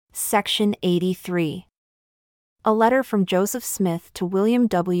Section 83. A letter from Joseph Smith to William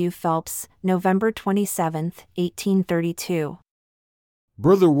W. Phelps, November 27, 1832.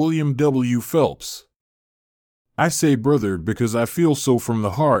 Brother William W. Phelps. I say brother because I feel so from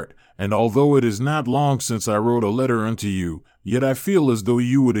the heart, and although it is not long since I wrote a letter unto you, yet I feel as though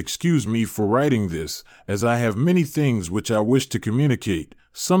you would excuse me for writing this, as I have many things which I wish to communicate,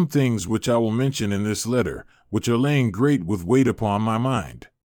 some things which I will mention in this letter, which are laying great with weight upon my mind.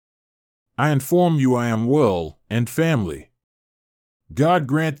 I inform you I am well, and family. God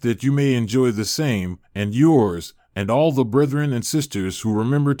grant that you may enjoy the same, and yours, and all the brethren and sisters who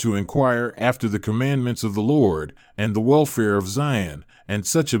remember to inquire after the commandments of the Lord, and the welfare of Zion, and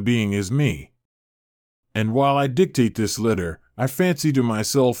such a being as me. And while I dictate this letter, I fancy to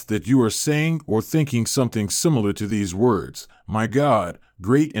myself that you are saying or thinking something similar to these words, My God,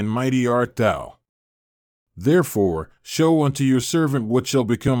 great and mighty art thou. Therefore, show unto your servant what shall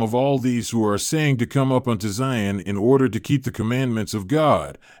become of all these who are saying to come up unto Zion in order to keep the commandments of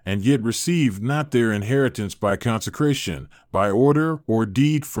God, and yet receive not their inheritance by consecration, by order or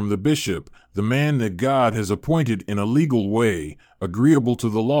deed from the bishop, the man that God has appointed in a legal way, agreeable to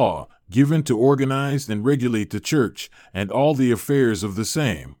the law, given to organize and regulate the church, and all the affairs of the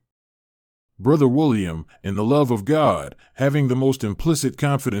same. Brother William, in the love of God, having the most implicit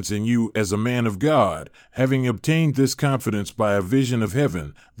confidence in you as a man of God, having obtained this confidence by a vision of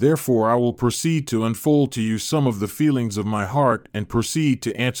heaven, therefore I will proceed to unfold to you some of the feelings of my heart and proceed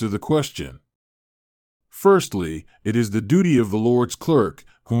to answer the question. Firstly, it is the duty of the Lord's clerk,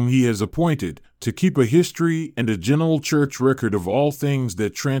 whom he has appointed, to keep a history and a general church record of all things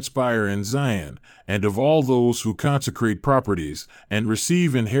that transpire in Zion, and of all those who consecrate properties, and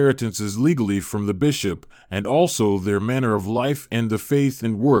receive inheritances legally from the bishop, and also their manner of life and the faith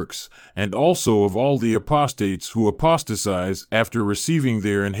and works, and also of all the apostates who apostatize after receiving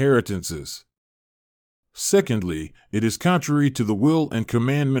their inheritances. Secondly, it is contrary to the will and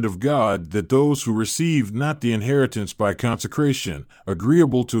commandment of God that those who receive not the inheritance by consecration,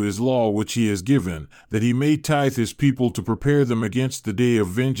 agreeable to his law which he has given, that he may tithe his people to prepare them against the day of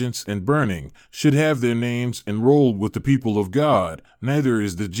vengeance and burning, should have their names enrolled with the people of God, neither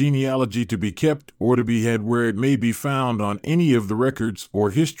is the genealogy to be kept or to be had where it may be found on any of the records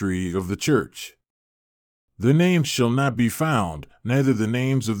or history of the church. Their names shall not be found, neither the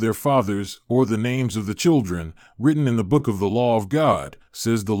names of their fathers or the names of the children, written in the book of the law of God,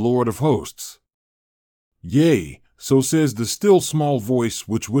 says the Lord of hosts. Yea, so says the still small voice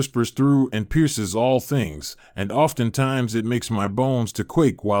which whispers through and pierces all things, and oftentimes it makes my bones to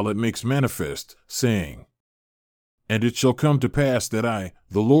quake while it makes manifest, saying, And it shall come to pass that I,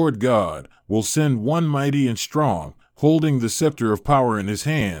 the Lord God, will send one mighty and strong, holding the scepter of power in his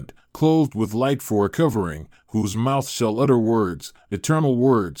hand, clothed with light for a covering, whose mouth shall utter words, eternal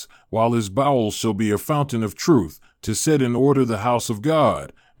words, while his bowels shall be a fountain of truth, to set in order the house of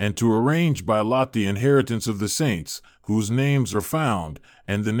God, and to arrange by lot the inheritance of the saints, whose names are found,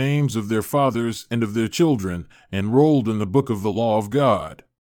 and the names of their fathers and of their children, enrolled in the book of the law of God.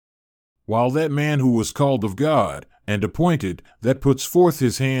 While that man who was called of God, and appointed, that puts forth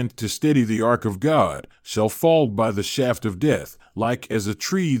his hand to steady the ark of God, shall fall by the shaft of death, like as a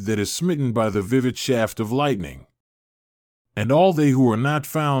tree that is smitten by the vivid shaft of lightning. And all they who are not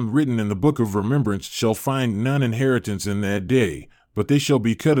found written in the book of remembrance shall find none inheritance in that day, but they shall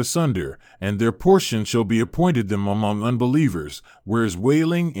be cut asunder, and their portion shall be appointed them among unbelievers, where is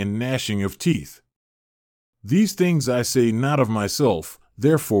wailing and gnashing of teeth. These things I say not of myself,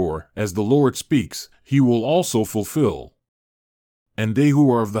 therefore, as the Lord speaks, he will also fulfill. And they who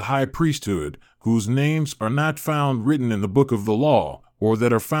are of the high priesthood, whose names are not found written in the book of the law, or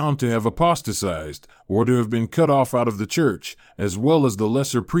that are found to have apostatized, or to have been cut off out of the church, as well as the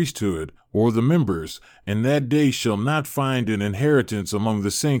lesser priesthood, or the members, in that day shall not find an inheritance among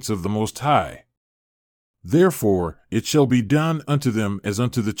the saints of the Most High. Therefore, it shall be done unto them as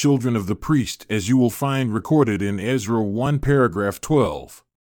unto the children of the priest, as you will find recorded in Ezra 1 paragraph 12.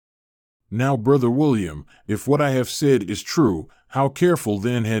 Now, Brother William, if what I have said is true, how careful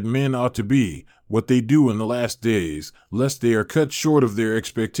then had men ought to be, what they do in the last days, lest they are cut short of their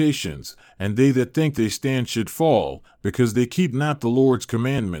expectations, and they that think they stand should fall, because they keep not the Lord's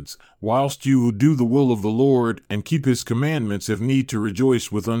commandments, whilst you who do the will of the Lord and keep his commandments have need to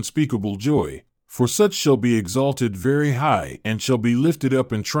rejoice with unspeakable joy. For such shall be exalted very high, and shall be lifted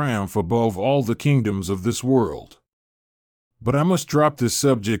up in triumph above all the kingdoms of this world. But I must drop this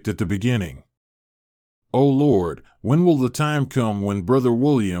subject at the beginning. O Lord, when will the time come when Brother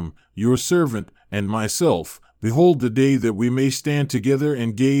William, your servant, and myself, Behold the day that we may stand together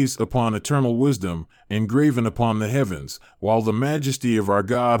and gaze upon eternal wisdom, engraven upon the heavens, while the majesty of our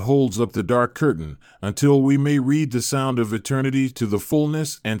God holds up the dark curtain, until we may read the sound of eternity to the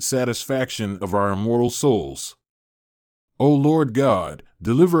fullness and satisfaction of our immortal souls. O Lord God,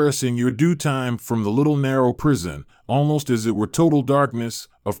 deliver us in your due time from the little narrow prison, almost as it were total darkness,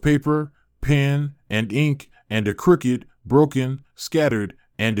 of paper, pen, and ink, and a crooked, broken, scattered,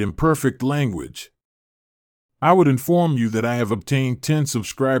 and imperfect language. I would inform you that I have obtained 10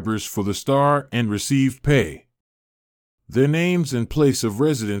 subscribers for the Star and received pay. Their names and place of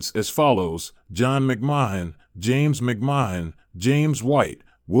residence as follows: John McMahon, James McMahon, James White,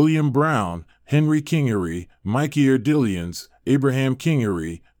 William Brown, Henry Kingery, Mikey Erdillians, Abraham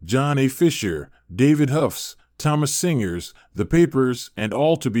Kingery, John A. Fisher, David Huffs, Thomas Singers, the papers, and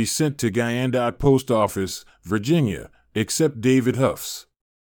all to be sent to Guyandotte Post Office, Virginia, except David Huffs.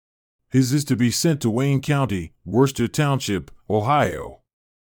 His is to be sent to Wayne County, Worcester Township, Ohio.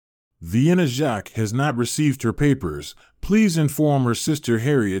 Vienna Jacques has not received her papers. Please inform her sister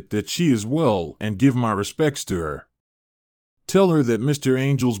Harriet that she is well and give my respects to her. Tell her that Mr.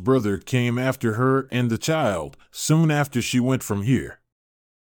 Angel's brother came after her and the child soon after she went from here.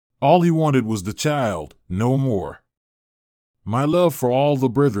 All he wanted was the child, no more. My love for all the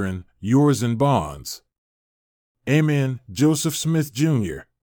brethren, yours in bonds. Amen. Joseph Smith, Jr.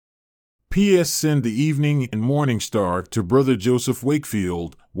 P.S. Send the Evening and Morning Star to Brother Joseph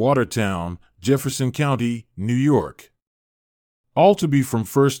Wakefield, Watertown, Jefferson County, New York. All to be from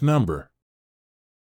first number.